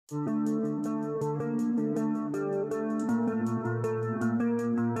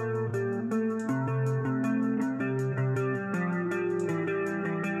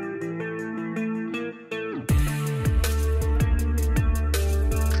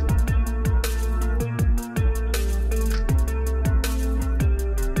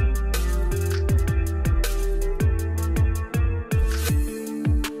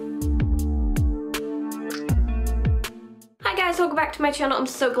Welcome back to my channel. I'm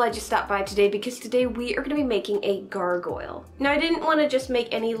so glad you stopped by today because today we are going to be making a gargoyle. Now I didn't want to just make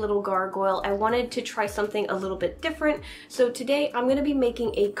any little gargoyle. I wanted to try something a little bit different. So today I'm going to be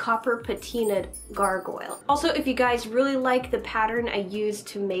making a copper patina gargoyle. Also, if you guys really like the pattern I used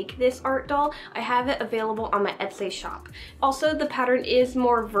to make this art doll, I have it available on my Etsy shop. Also, the pattern is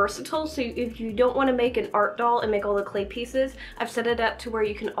more versatile, so if you don't want to make an art doll and make all the clay pieces, I've set it up to where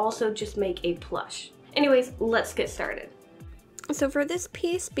you can also just make a plush. Anyways, let's get started. So for this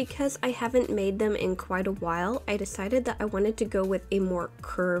piece, because I haven't made them in quite a while, I decided that I wanted to go with a more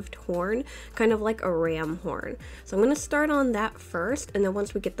curved horn, kind of like a ram horn. So I'm going to start on that first, and then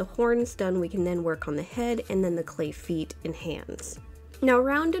once we get the horns done, we can then work on the head and then the clay feet and hands. Now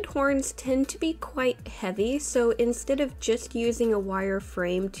rounded horns tend to be quite heavy, so instead of just using a wire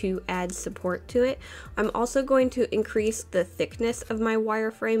frame to add support to it, I'm also going to increase the thickness of my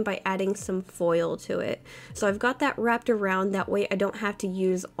wire frame by adding some foil to it. So I've got that wrapped around, that way I don't have to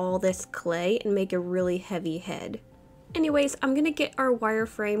use all this clay and make a really heavy head. Anyways, I'm going to get our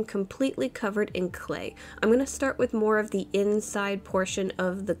wireframe completely covered in clay. I'm going to start with more of the inside portion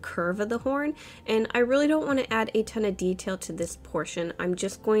of the curve of the horn, and I really don't want to add a ton of detail to this portion. I'm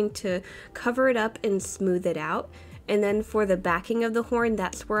just going to cover it up and smooth it out. And then for the backing of the horn,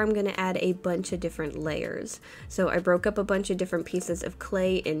 that's where I'm going to add a bunch of different layers. So I broke up a bunch of different pieces of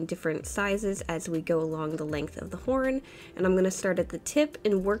clay in different sizes as we go along the length of the horn. And I'm going to start at the tip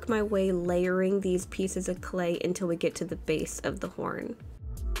and work my way layering these pieces of clay until we get to the base of the horn.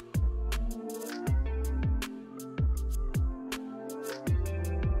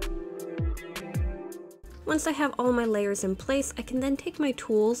 Once I have all my layers in place, I can then take my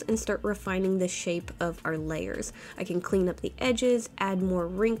tools and start refining the shape of our layers. I can clean up the edges, add more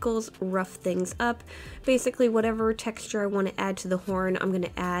wrinkles, rough things up. Basically whatever texture I want to add to the horn, I'm going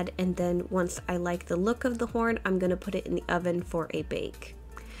to add, and then once I like the look of the horn, I'm going to put it in the oven for a bake.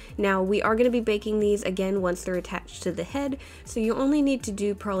 Now we are going to be baking these again once they're attached to the head, so you only need to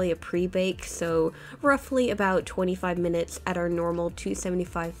do probably a pre-bake, so roughly about 25 minutes at our normal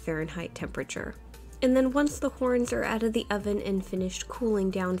 275 Fahrenheit temperature. And then once the horns are out of the oven and finished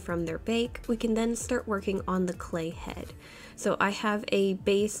cooling down from their bake, we can then start working on the clay head. So I have a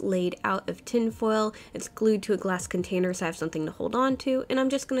base laid out of tin foil, it's glued to a glass container so I have something to hold on to, and I'm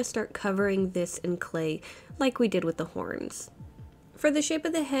just going to start covering this in clay like we did with the horns. For the shape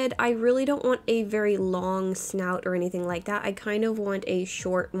of the head, I really don't want a very long snout or anything like that. I kind of want a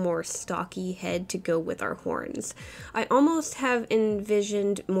short, more stocky head to go with our horns. I almost have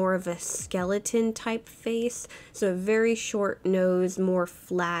envisioned more of a skeleton type face, so a very short nose, more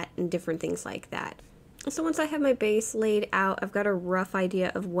flat, and different things like that. So once I have my base laid out, I've got a rough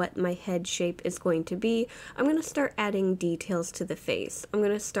idea of what my head shape is going to be. I'm going to start adding details to the face. I'm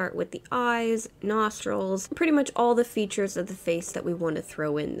going to start with the eyes, nostrils, pretty much all the features of the face that we want to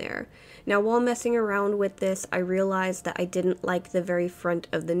throw in there. Now while messing around with this, I realized that I didn't like the very front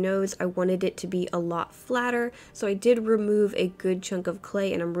of the nose. I wanted it to be a lot flatter, so I did remove a good chunk of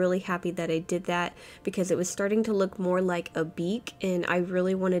clay, and I'm really happy that I did that because it was starting to look more like a beak, and I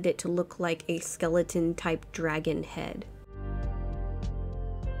really wanted it to look like a skeleton type dragon head.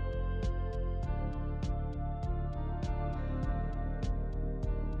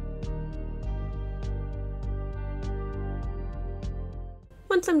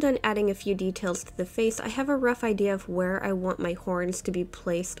 Once I'm done adding a few details to the face, I have a rough idea of where I want my horns to be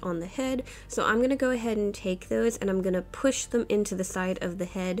placed on the head, so I'm going to go ahead and take those and I'm going to push them into the side of the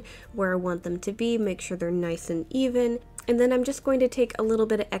head where I want them to be, make sure they're nice and even, and then I'm just going to take a little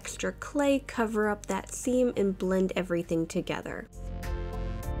bit of extra clay, cover up that seam, and blend everything together.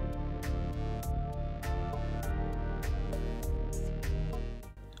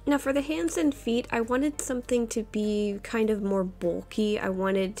 Now for the hands and feet, I wanted something to be kind of more bulky. I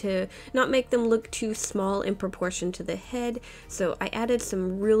wanted to not make them look too small in proportion to the head, so I added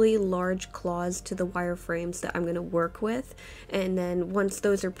some really large claws to the wireframes that I'm going to work with, and then once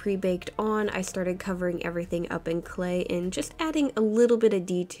those are pre-baked on, I started covering everything up in clay and just adding a little bit of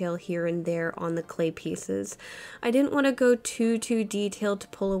detail here and there on the clay pieces. I didn't want to go too detailed to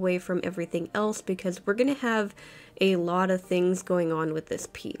pull away from everything else because we're going to have a lot of things going on with this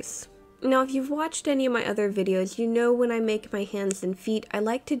piece. Now, if you've watched any of my other videos, you know when I make my hands and feet, I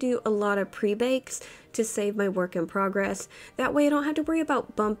like to do a lot of pre-bakes to save my work in progress. That way I don't have to worry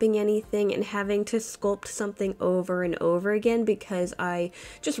about bumping anything and having to sculpt something over and over again because I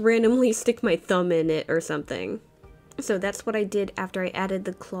just randomly stick my thumb in it or something. So that's what I did after I added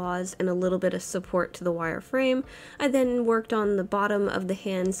the claws and a little bit of support to the wire frame. I then worked on the bottom of the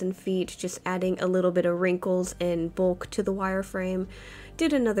hands and feet, just adding a little bit of wrinkles and bulk to the wire frame.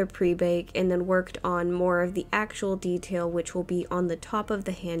 Did another pre-bake and then worked on more of the actual detail, which will be on the top of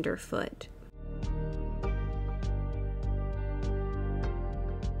the hand or foot.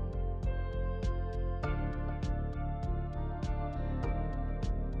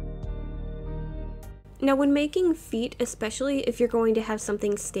 Now when making feet, especially if you're going to have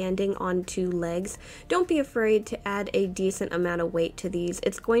something standing on two legs, don't be afraid to add a decent amount of weight to these.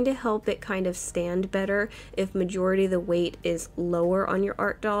 It's going to help it kind of stand better if majority of the weight is lower on your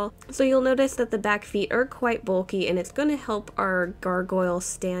art doll. So you'll notice that the back feet are quite bulky and it's going to help our gargoyle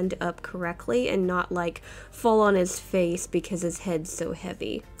stand up correctly and not like fall on his face because his head's so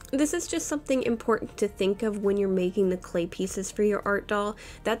heavy. This is just something important to think of when you're making the clay pieces for your art doll.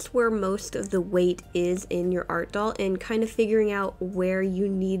 That's where most of the weight is in your art doll, and kind of figuring out where you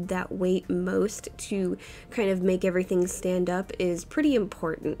need that weight most to kind of make everything stand up is pretty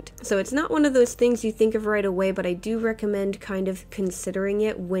important. So it's not one of those things you think of right away, but I do recommend kind of considering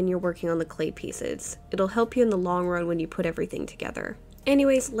it when you're working on the clay pieces. It'll help you in the long run when you put everything together.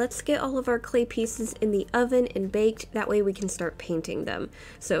 Anyways, let's get all of our clay pieces in the oven and baked, that way we can start painting them.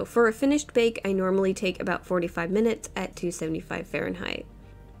 So for a finished bake, I normally take about 45 minutes at 275 Fahrenheit.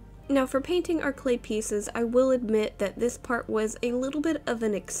 Now for painting our clay pieces, I will admit that this part was a little bit of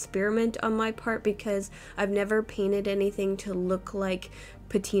an experiment on my part because I've never painted anything to look like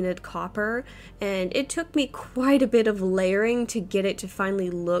patinaed copper, and it took me quite a bit of layering to get it to finally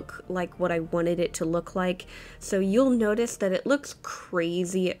look like what I wanted it to look like. So you'll notice that it looks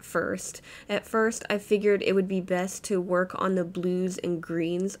crazy at first. At first I figured it would be best to work on the blues and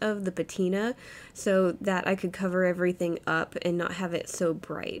greens of the patina so that I could cover everything up and not have it so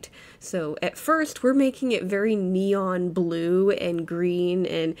bright. So at first we're making it very neon blue and green,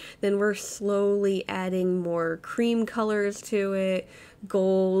 and then we're slowly adding more cream colors to it.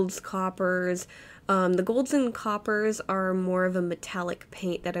 Golds, coppers. The golds and coppers are more of a metallic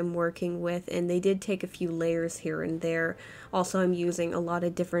paint that I'm working with, and they did take a few layers here and there. Also, I'm using a lot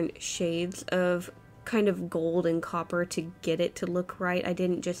of different shades of kind of gold and copper to get it to look right. I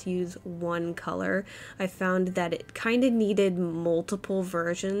didn't just use one color. I found that it kind of needed multiple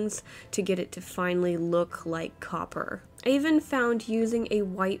versions to get it to finally look like copper. I even found using a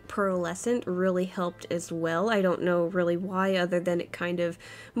white pearlescent really helped as well. I don't know really why, other than it kind of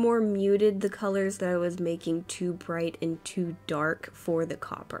more muted the colors that I was making too bright and too dark for the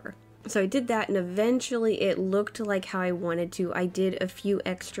copper. So I did that, and eventually it looked like how I wanted to. I did a few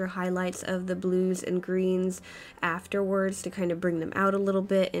extra highlights of the blues and greens afterwards to kind of bring them out a little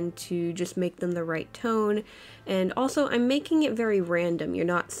bit and to just make them the right tone. And also I'm making it very random. You're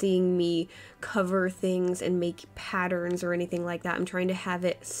not seeing me cover things and make patterns or anything like that. I'm trying to have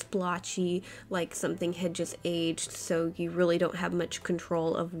it splotchy, like something had just aged, so you really don't have much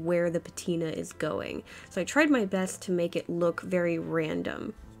control of where the patina is going. So I tried my best to make it look very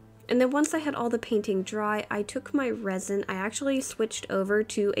random. And then once I had all the painting dry, I took my resin. I actually switched over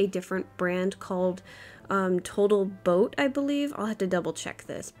to a different brand called Total Boat, I believe. I'll have to double check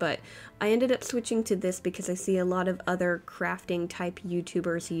this, but I ended up switching to this because I see a lot of other crafting type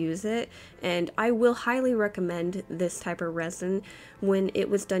YouTubers use it, and I will highly recommend this type of resin. When it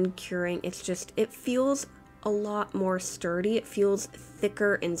was done curing, it feels a lot more sturdy. It feels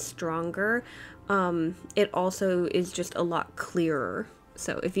thicker and stronger. It also is just a lot clearer.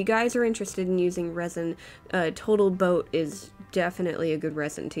 So if you guys are interested in using resin, Total Boat is definitely a good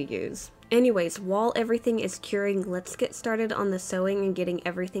resin to use. Anyways, while everything is curing, let's get started on the sewing and getting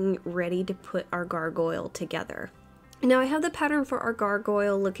everything ready to put our gargoyle together. Now I have the pattern for our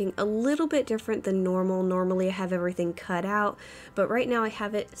gargoyle looking a little bit different than normal. Normally I have everything cut out, but right now I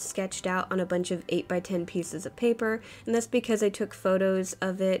have it sketched out on a bunch of 8x10 pieces of paper, and that's because I took photos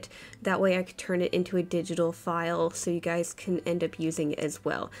of it. That way I could turn it into a digital file so you guys can end up using it as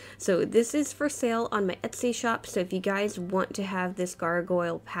well. So this is for sale on my Etsy shop, so if you guys want to have this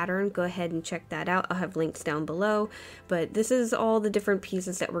gargoyle pattern, go ahead and check that out. I'll have links down below, but this is all the different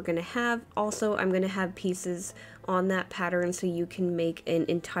pieces that we're going to have. Also, I'm going to have pieces on that pattern so you can make an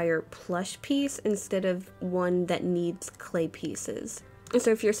entire plush piece instead of one that needs clay pieces. So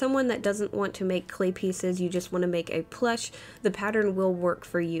if you're someone that doesn't want to make clay pieces, you just want to make a plush, the pattern will work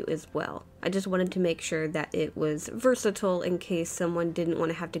for you as well. I just wanted to make sure that it was versatile in case someone didn't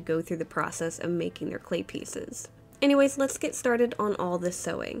want to have to go through the process of making their clay pieces. Anyways, let's get started on all the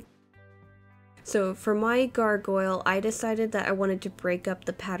sewing. So for my gargoyle, I decided that I wanted to break up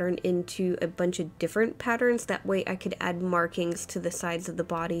the pattern into a bunch of different patterns. That way I could add markings to the sides of the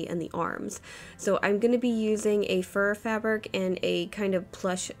body and the arms. So I'm going to be using a fur fabric and a kind of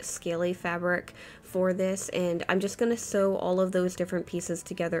plush scaly fabric for this, and I'm just going to sew all of those different pieces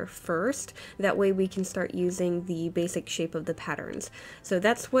together first. That way we can start using the basic shape of the patterns. So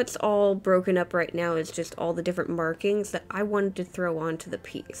that's what's all broken up right now, is just all the different markings that I wanted to throw onto the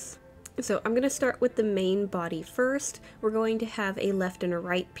piece. So I'm going to start with the main body first. We're going to have a left and a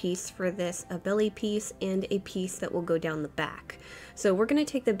right piece for this, a belly piece, and a piece that will go down the back. So we're going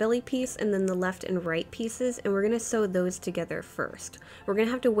to take the belly piece and then the left and right pieces, and we're going to sew those together first. We're going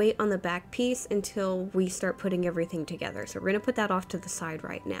to have to wait on the back piece until we start putting everything together. So we're going to put that off to the side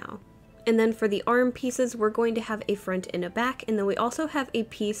right now. And then for the arm pieces, we're going to have a front and a back, and then we also have a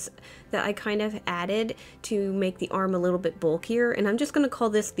piece that I kind of added to make the arm a little bit bulkier, and I'm just going to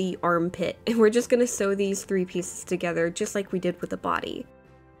call this the armpit, and we're just going to sew these three pieces together just like we did with the body.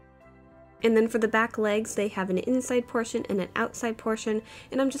 And then for the back legs, they have an inside portion and an outside portion,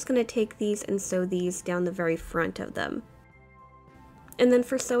 and I'm just going to take these and sew these down the very front of them. And then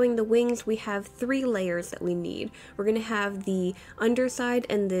for sewing the wings, we have 3 layers that we need. We're going to have the underside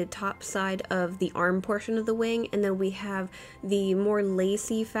and the top side of the arm portion of the wing, and then we have the more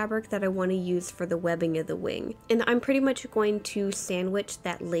lacy fabric that I want to use for the webbing of the wing. And I'm pretty much going to sandwich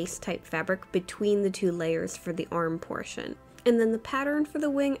that lace type fabric between the 2 layers for the arm portion. And then the pattern for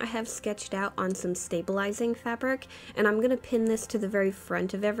the wing I have sketched out on some stabilizing fabric, and I'm going to pin this to the very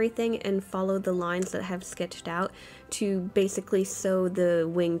front of everything and follow the lines that I have sketched out to basically sew the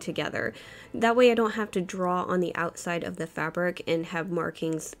wing together. That way I don't have to draw on the outside of the fabric and have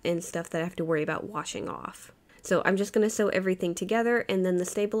markings and stuff that I have to worry about washing off. So I'm just going to sew everything together, and then the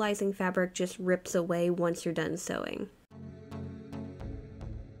stabilizing fabric just rips away once you're done sewing.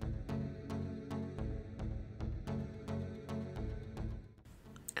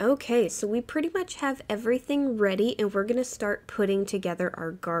 Okay, so we pretty much have everything ready, and we're going to start putting together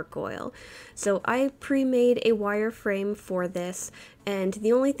our gargoyle. So I pre-made a wireframe for this, and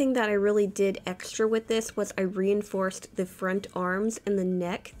the only thing that I really did extra with this was I reinforced the front arms and the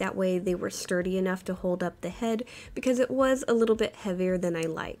neck. That way they were sturdy enough to hold up the head, because it was a little bit heavier than I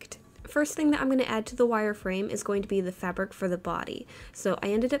liked. First thing that I'm going to add to the wireframe is going to be the fabric for the body. So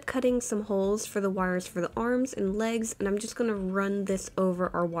I ended up cutting some holes for the wires for the arms and legs, and I'm just going to run this over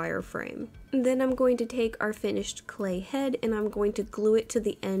our wireframe. And then I'm going to take our finished clay head and I'm going to glue it to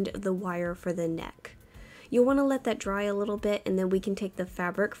the end of the wire for the neck. You'll want to let that dry a little bit, and then we can take the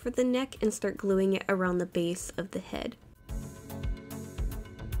fabric for the neck and start gluing it around the base of the head.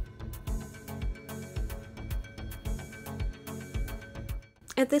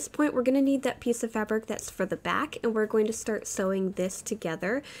 At this point, we're going to need that piece of fabric that's for the back, and we're going to start sewing this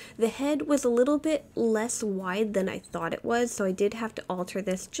together. The head was a little bit less wide than I thought it was, so I did have to alter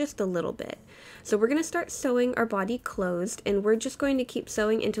this just a little bit. So we're going to start sewing our body closed, and we're just going to keep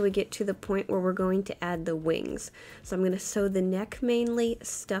sewing until we get to the point where we're going to add the wings. So I'm going to sew the neck mainly,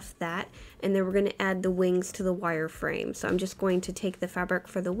 stuff that, and then we're going to add the wings to the wireframe. So I'm just going to take the fabric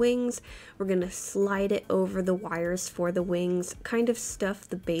for the wings, we're going to slide it over the wires for the wings, kind of stuff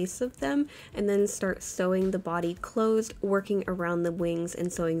the base of them, and then start sewing the body closed, working around the wings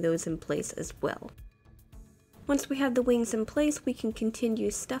and sewing those in place as well. Once we have the wings in place, we can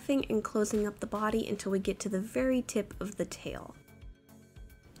continue stuffing and closing up the body until we get to the very tip of the tail.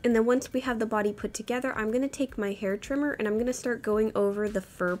 And then once we have the body put together, I'm going to take my hair trimmer and I'm going to start going over the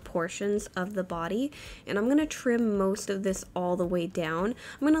fur portions of the body, and I'm going to trim most of this all the way down.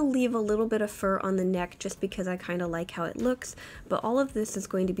 I'm going to leave a little bit of fur on the neck just because I kind of like how it looks, but all of this is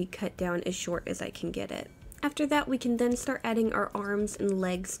going to be cut down as short as I can get it. After that, we can then start adding our arms and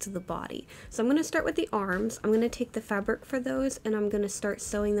legs to the body. So I'm going to start with the arms. I'm going to take the fabric for those and I'm going to start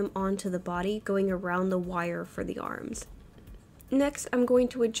sewing them onto the body, going around the wire for the arms. Next, I'm going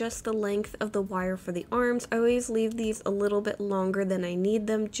to adjust the length of the wire for the arms. I always leave these a little bit longer than I need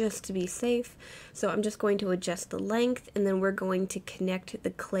them just to be safe. So I'm just going to adjust the length, and then we're going to connect the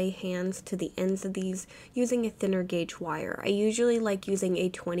clay hands to the ends of these using a thinner gauge wire. I usually like using a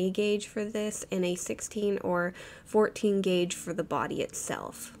 20 gauge for this and a 16 or 14 gauge for the body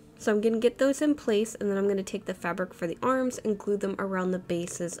itself. So I'm going to get those in place, and then I'm going to take the fabric for the arms and glue them around the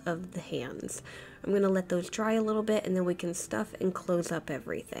bases of the hands. I'm going to let those dry a little bit, and then we can stuff and close up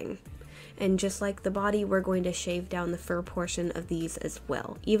everything. And just like the body, we're going to shave down the fur portion of these as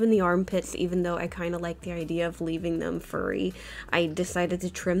well. Even the armpits, even though I kind of like the idea of leaving them furry, I decided to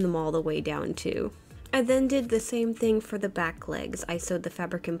trim them all the way down too. I then did the same thing for the back legs. I sewed the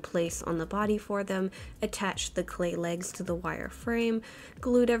fabric in place on the body for them, attached the clay legs to the wire frame,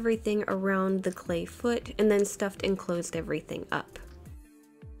 glued everything around the clay foot, and then stuffed and closed everything up.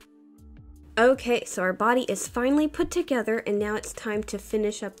 Okay, so our body is finally put together, and now it's time to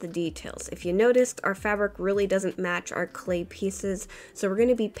finish up the details. If you noticed, our fabric really doesn't match our clay pieces, so we're going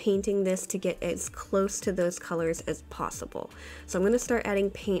to be painting this to get as close to those colors as possible. So I'm going to start adding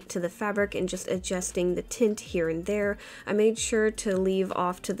paint to the fabric and just adjusting the tint here and there. I made sure to leave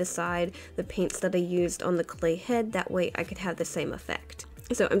off to the side the paints that I used on the clay head, that way I could have the same effect.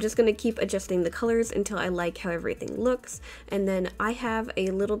 So I'm just going to keep adjusting the colors until I like how everything looks, and then I have a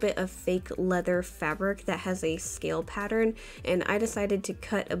little bit of fake leather fabric that has a scale pattern, and I decided to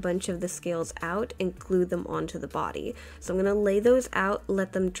cut a bunch of the scales out and glue them onto the body. So I'm going to lay those out,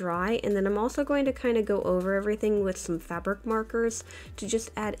 let them dry, and then I'm also going to kind of go over everything with some fabric markers to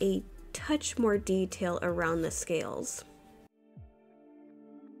just add a touch more detail around the scales.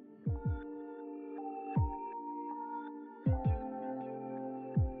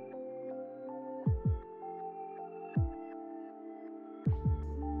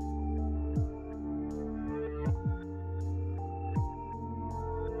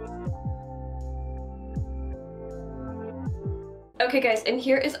 Okay guys, and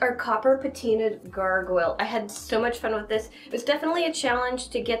here is our copper patinaed gargoyle. I had so much fun with this. It was definitely a challenge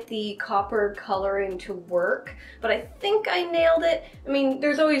to get the copper coloring to work, but I think I nailed it. I mean,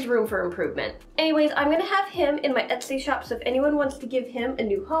 there's always room for improvement. Anyways, I'm gonna have him in my Etsy shop, so if anyone wants to give him a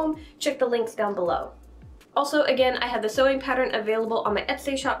new home, check the links down below. Also, again, I have the sewing pattern available on my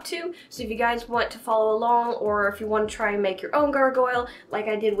Etsy shop too, so if you guys want to follow along, or if you want to try and make your own gargoyle, like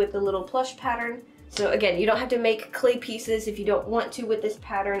I did with the little plush pattern. So again, you don't have to make clay pieces if you don't want to with this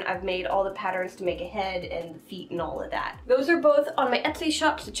pattern. I've made all the patterns to make a head and the feet and all of that. Those are both on my Etsy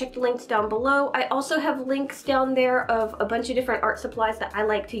shop, so check the links down below. I also have links down there of a bunch of different art supplies that I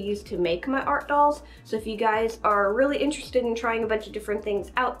like to use to make my art dolls. So if you guys are really interested in trying a bunch of different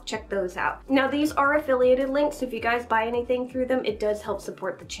things out, check those out. Now these are affiliated links, so if you guys buy anything through them, it does help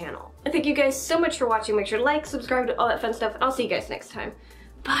support the channel. And thank you guys so much for watching. Make sure to like, subscribe, to all that fun stuff, and I'll see you guys next time.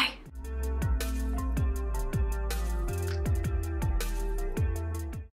 Bye!